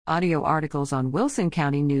Audio articles on Wilson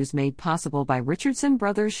County News made possible by Richardson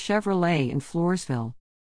Brothers Chevrolet in Floresville.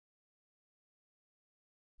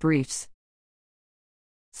 Briefs.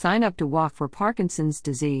 Sign up to walk for Parkinson's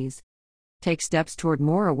disease. Take steps toward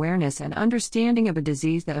more awareness and understanding of a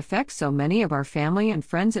disease that affects so many of our family and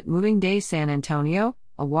friends at Moving Day San Antonio,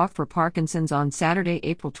 a walk for Parkinson's on Saturday,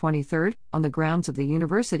 April 23rd, on the grounds of the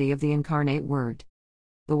University of the Incarnate Word.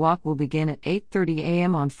 The walk will begin at 8:30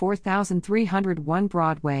 a.m. on 4301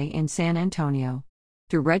 Broadway in San Antonio.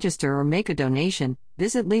 To register or make a donation,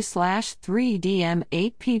 visit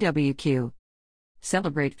lee/3dm8pwq.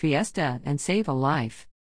 Celebrate Fiesta and save a life.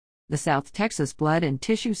 The South Texas Blood and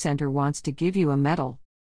Tissue Center wants to give you a medal.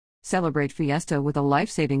 Celebrate Fiesta with a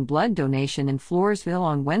life-saving blood donation in Floresville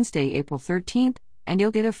on Wednesday, April 13th, and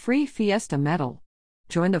you'll get a free Fiesta medal.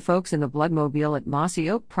 Join the folks in the Bloodmobile at Mossy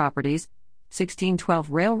Oak Properties,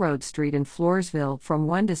 1612 Railroad Street in Floresville from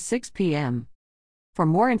 1 to 6 p.m. For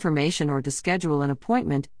more information or to schedule an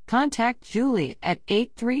appointment, contact Julie at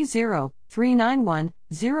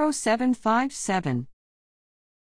 830-391-0757.